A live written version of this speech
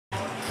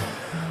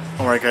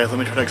Alright guys, let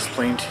me try to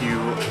explain to you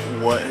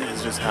what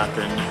has just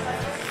happened.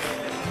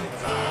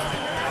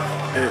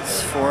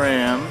 It's 4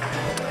 a.m.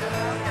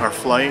 Our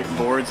flight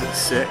boards at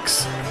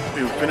 6.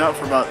 We've been out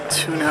for about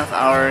 2.5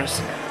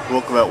 hours. We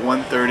woke up at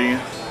 1:30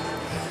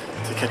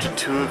 to catch a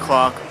 2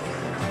 o'clock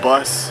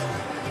bus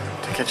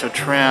to catch a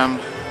tram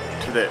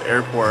to the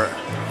airport.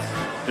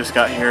 Just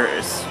got here.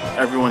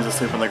 Everyone's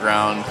asleep on the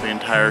ground. The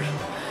entire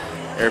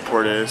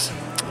airport is.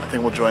 I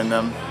think we'll join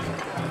them.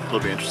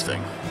 It'll be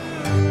interesting.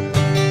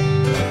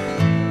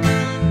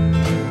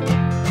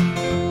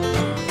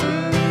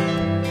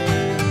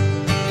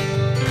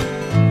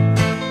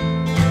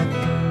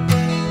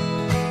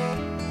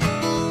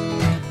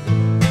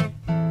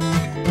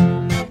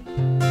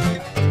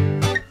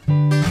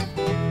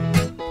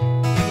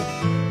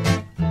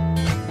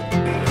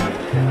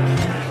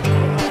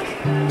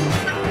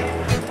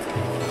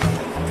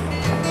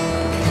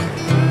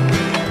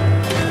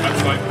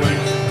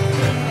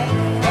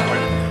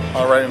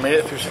 Alright, we made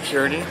it through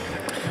security.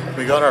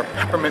 We got our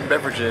peppermint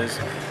beverages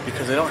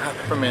because they don't have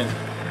peppermint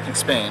in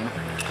Spain.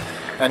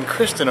 And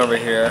Kristen over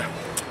here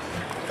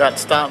got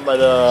stopped by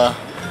the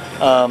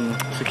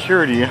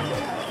security.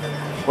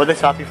 What did they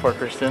stop you for,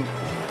 Kristen?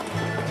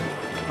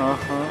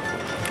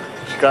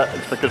 She got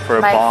expected for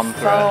a bomb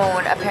threat.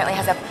 My phone apparently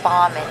has a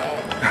bomb in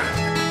it.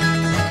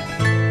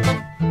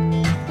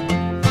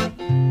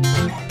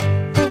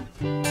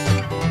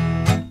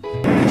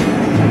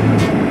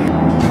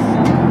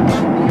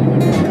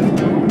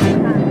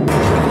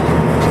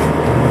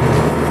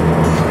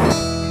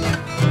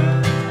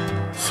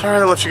 Sorry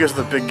to let you guys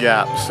with a big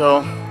gap. So,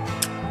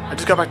 I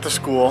just got back to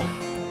school.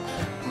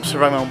 I'm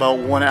surviving about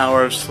 1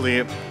 hour of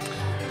sleep.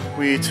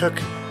 We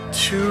took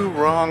 2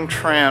 wrong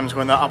trams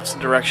going the opposite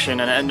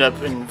direction and ended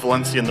up in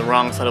Valencia, on the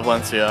wrong side of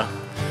Valencia.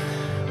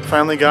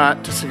 Finally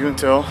got to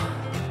Sagunto,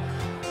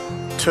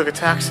 took a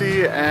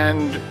taxi,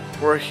 and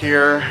we're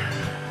here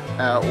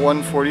at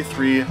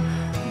 1:43,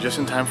 just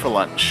in time for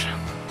lunch.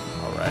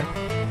 Alright.